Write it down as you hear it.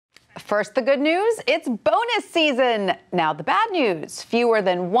First, the good news, it's bonus season. Now, the bad news, fewer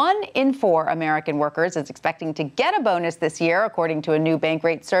than 1 in 4 American workers is expecting to get a bonus this year, according to a new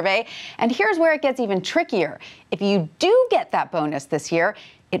Bankrate survey. And here's where it gets even trickier. If you do get that bonus this year,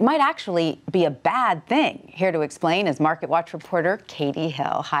 it might actually be a bad thing. Here to explain is MarketWatch reporter Catey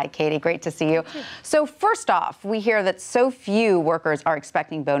Hill. Hi, Catey. Great to see you. So first off, we hear that so few workers are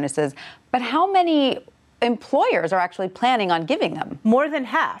expecting bonuses, but how many employers are actually planning on giving them? More than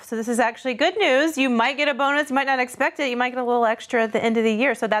half. So this is actually good news. You might get a bonus. You might not expect it. You might get a little extra at the end of the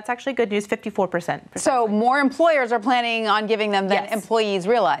year. So that's actually good news, 54%. So more employers are planning on giving them than employees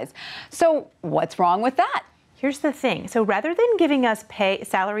realize. So what's wrong with that? Here's the thing. So rather than giving us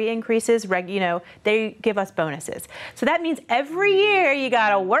salary increases, they give us bonuses. So that means every year you got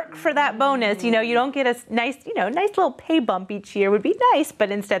to work for that bonus. You don't get a nice little pay bump each year would be nice,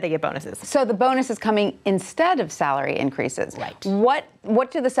 but instead they get bonuses. So the bonus is coming instead of salary increases. Right.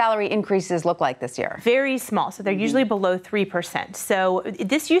 What do the salary increases look like this year? Very small. So they're usually below 3%. So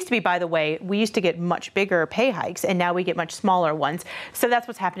this used to be, by the way, we used to get much bigger pay hikes, and now we get much smaller ones. So that's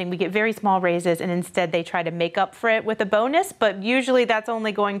what's happening. We get very small raises, and instead they try to make up for it with a bonus, but usually that's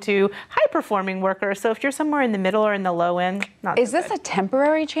only going to high-performing workers. So if you're somewhere in the middle or in the low end, not so Is this good. a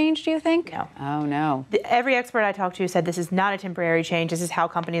temporary change, do you think? No. Oh, no. Every expert I talked to said this is not a temporary change. This is how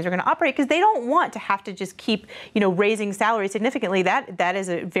companies are going to operate, because they don't want to have to just keep, raising salaries significantly. That is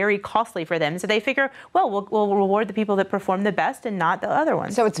very costly for them. So they figure, well, we'll reward the people that perform the best and not the other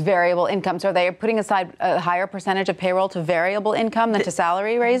ones. So it's variable income. So are they putting aside a higher percentage of payroll to variable income than to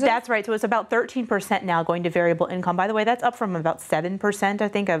salary raises? That's right. So it's about 13% now going to variable income. By the way, that's up from about 7%, I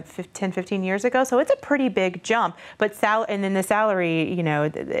think, of 10, 15 years ago. So it's a pretty big jump. But and then the salary,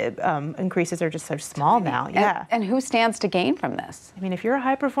 increases are just so small now. Yeah. And who stands to gain from this? I mean, if you're a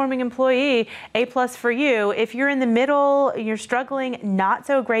high-performing employee, A+ for you. If you're in the middle, you're struggling, not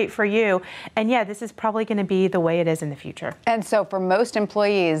so great for you. And yeah, this is probably going to be the way it is in the future. And so for most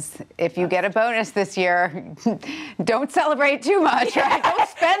employees, if you get a bonus this year, don't celebrate too much, right? Don't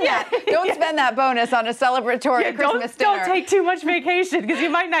spend that. Don't spend that bonus on a celebratory Christmas dinner. Don't take too much vacation, because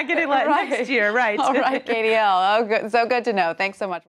you might not get it next year. Right. All right, Catey Hill. Oh, good. So good to know. Thanks so much.